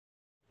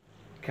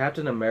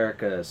Captain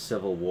America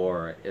Civil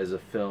War is a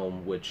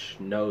film which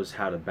knows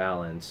how to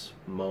balance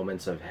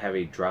moments of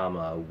heavy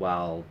drama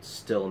while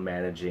still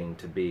managing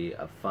to be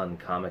a fun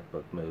comic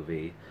book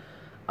movie.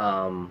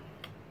 Um,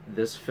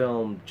 this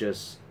film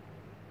just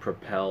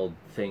propelled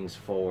things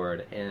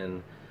forward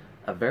in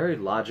a very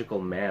logical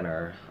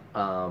manner.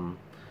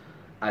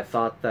 I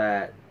thought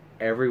that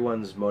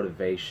everyone's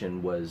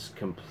motivation was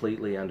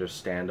completely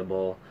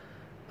understandable.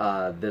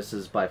 This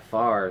is by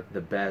far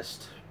the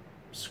best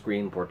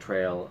screen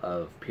portrayal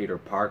of Peter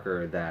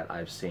Parker that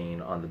I've seen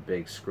on the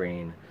big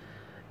screen.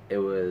 It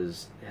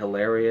was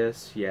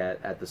hilarious, yet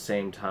at the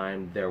same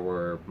time, there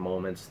were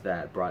moments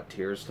that brought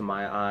tears to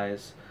my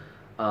eyes.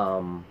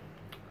 Um,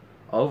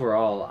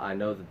 Overall, I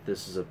know that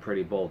this is a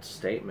pretty bold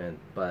statement,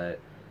 but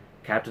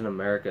Captain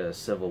America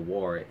Civil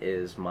War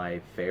is my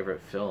favorite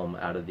film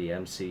out of the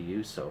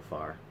MCU so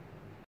far.